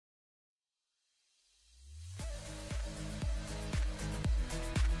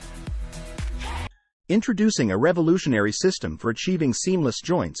Introducing a revolutionary system for achieving seamless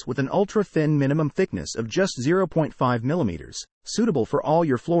joints with an ultra-thin minimum thickness of just 0.5 mm, suitable for all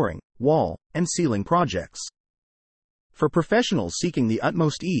your flooring, wall, and ceiling projects. For professionals seeking the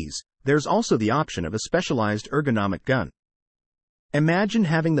utmost ease, there's also the option of a specialized ergonomic gun. Imagine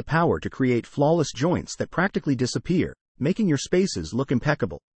having the power to create flawless joints that practically disappear, making your spaces look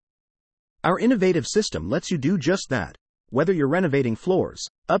impeccable. Our innovative system lets you do just that, whether you're renovating floors,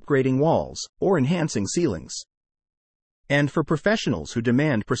 upgrading walls, or enhancing ceilings. And for professionals who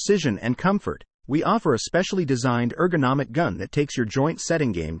demand precision and comfort, we offer a specially designed ergonomic gun that takes your joint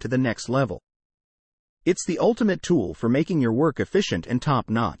setting game to the next level. It's the ultimate tool for making your work efficient and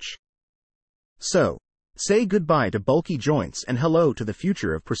top-notch. So, say goodbye to bulky joints and hello to the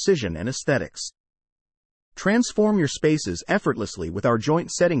future of precision and aesthetics. Transform your spaces effortlessly with our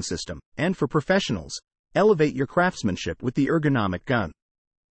joint setting system, and for professionals, elevate your craftsmanship with the ergonomic gun.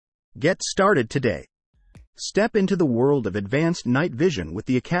 Get started today. Step into the world of advanced night vision with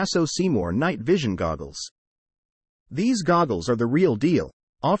the AKASO SEEMOR night vision goggles. These goggles are the real deal,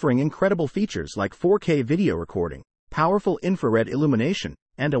 offering incredible features like 4K video recording, powerful infrared illumination,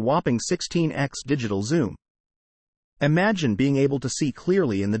 and a whopping 16x digital zoom. Imagine being able to see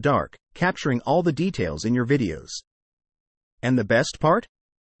clearly in the dark, capturing all the details in your videos. And the best part?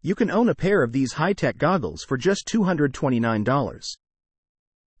 You can own a pair of these high-tech goggles for just $229.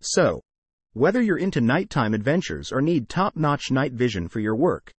 So, whether you're into nighttime adventures or need top-notch night vision for your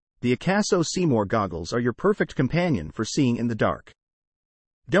work, the AKASO SEEMOR goggles are your perfect companion for seeing in the dark.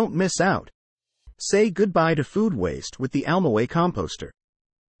 Don't miss out. Say goodbye to food waste with the ALMOWAY Composter.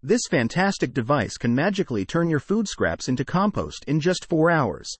 This fantastic device can magically turn your food scraps into compost in just 4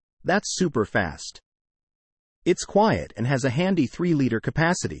 hours. That's super fast. It's quiet and has a handy 3-liter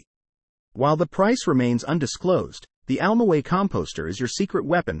capacity. While the price remains undisclosed, the ALMOWAY Composter is your secret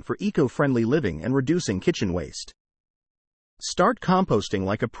weapon for eco-friendly living and reducing kitchen waste. Start composting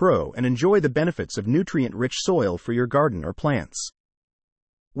like a pro and enjoy the benefits of nutrient-rich soil for your garden or plants.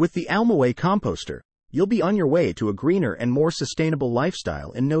 With the ALMOWAY Composter, you'll be on your way to a greener and more sustainable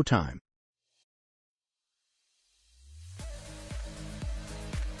lifestyle in no time.